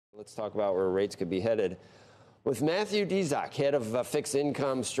Let's talk about where rates could be headed with Matthew Diczok, head of fixed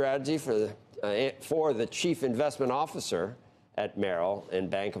income strategy for the chief investment officer at Merrill and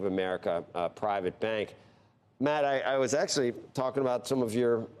Bank of America private bank. Matt, I was actually talking about some of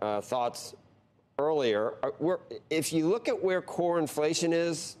your thoughts earlier. If you look at where core inflation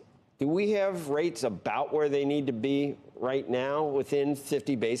is, do we have rates about where they need to be right now, within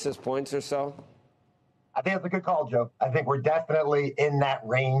 50 basis points or so? I think it's a good call, Joe. I think we're definitely in that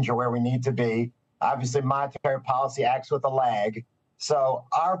range of where we need to be. Obviously, monetary policy acts with a lag. So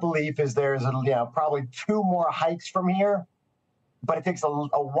our belief is there's probably 2 more hikes from here, but it takes a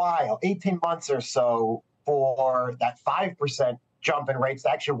while, 18 months or so, for that 5% jump in rates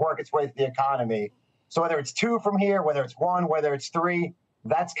to actually work its way through the economy. So whether it's 2 from here, whether it's 1, whether it's 3,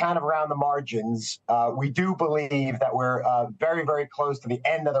 that's kind of around the margins. We do believe that we're very, very close to the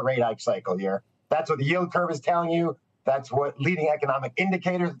end of the rate hike cycle here. That's what the yield curve is telling you. That's what leading economic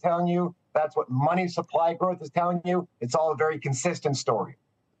indicators are telling you. That's what money supply growth is telling you. It's all a very consistent story.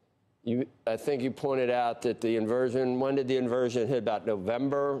 I think you pointed out that the inversion, when did the inversion hit? About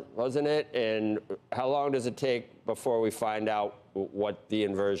November, wasn't it? And how long does it take before we find out what the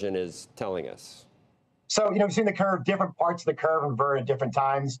inversion is telling us? So, we've seen the curve, different parts of the curve invert at different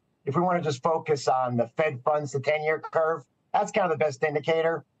times. If we want to just focus on the Fed funds to 10-year curve, that's kind of the best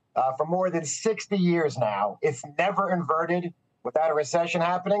indicator. For more than 60 years now, it's never inverted without a recession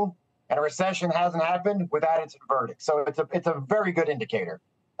happening, and a recession hasn't happened without it's inverted. So it's a very good indicator.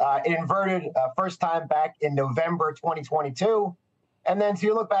 It inverted first time back in November 2022, and then so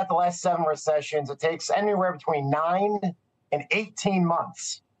you look back at the last 7 recessions, it takes anywhere between 9 and 18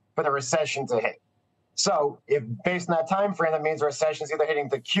 months for the recession to hit. So if based on that time frame, that means the recession is either hitting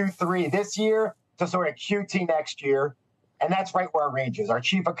the Q3 this year to sort of QT next year. And that's right where our range is. Our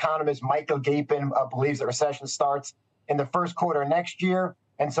chief economist, Michael Gapin, believes that recession starts in the first quarter of next year.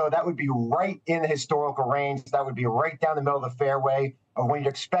 And so that would be right in the historical range. That would be right down the middle of the fairway of when you'd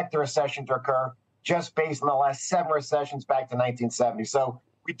expect the recession to occur, just based on the last 7 recessions back to 1970. So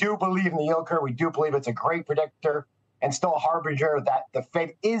we do believe in the yield curve. We do believe it's a great predictor and still a harbinger that the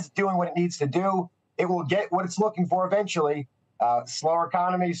Fed is doing what it needs to do. It will get what it's looking for eventually. Slower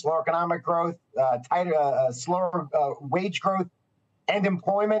economy, slower economic growth, slower wage growth and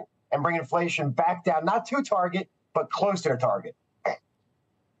employment, and bring inflation back down, not to target, but close to the target.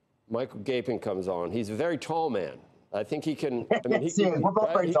 Michael Gapin comes on. He's a very tall man. I think he can. We're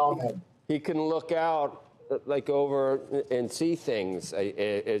both very tall men. He can look out like over and see things.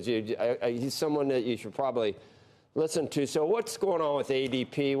 He's someone that you should probably listen to. So what's going on with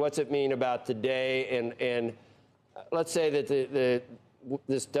ADP? What's it mean about today? And let's say that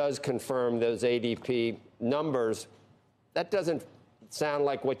this does confirm those ADP numbers. That doesn't sound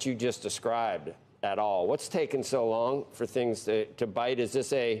like what you just described at all. What's taken so long for things to bite? Is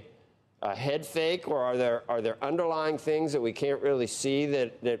this a head fake, or are there underlying things that we can't really see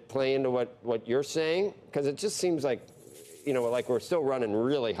that play into what you're saying? Because it just seems like, like we're still running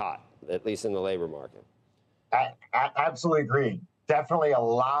really hot, at least in the labor market. I absolutely agree. Definitely a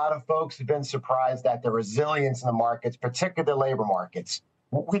lot of folks have been surprised at the resilience in the markets, particularly the labor markets.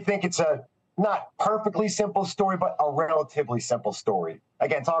 We think it's a not perfectly simple story, but a relatively simple story.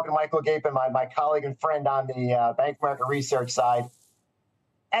 Again, talking to Michael Gapin, my colleague and friend on the Bank of America research side,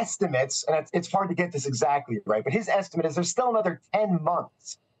 estimates, and it's hard to get this exactly right, but his estimate is there's still another 10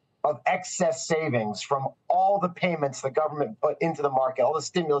 months of excess savings from all the payments the government put into the market, all the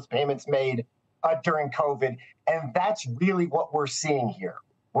stimulus payments made during COVID. And that's really what we're seeing here.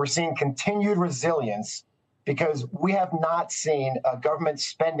 We're seeing continued resilience because we have not seen a government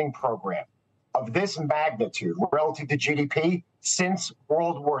spending program of this magnitude relative to GDP since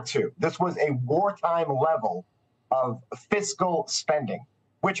World War II. This was a wartime level of fiscal spending,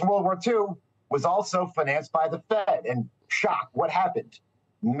 which in World War II was also financed by the Fed. And shock, what happened?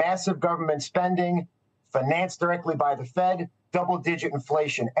 Massive government spending, financed directly by the Fed, double-digit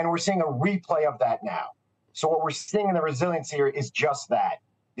inflation, and we're seeing a replay of that now. So what we're seeing in the resilience here is just that.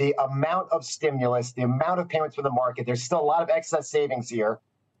 The amount of stimulus, the amount of payments from the market, there's still a lot of excess savings here.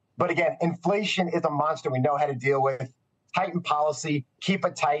 But again, inflation is a monster we know how to deal with. Tighten policy, keep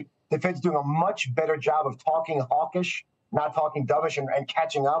it tight. The Fed's doing a much better job of talking hawkish, not talking dovish and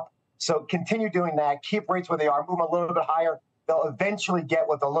catching up. So continue doing that, keep rates where they are, move them a little bit higher. They'll eventually get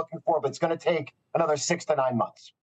what they're looking for, but it's going to take another 6 to 9 months.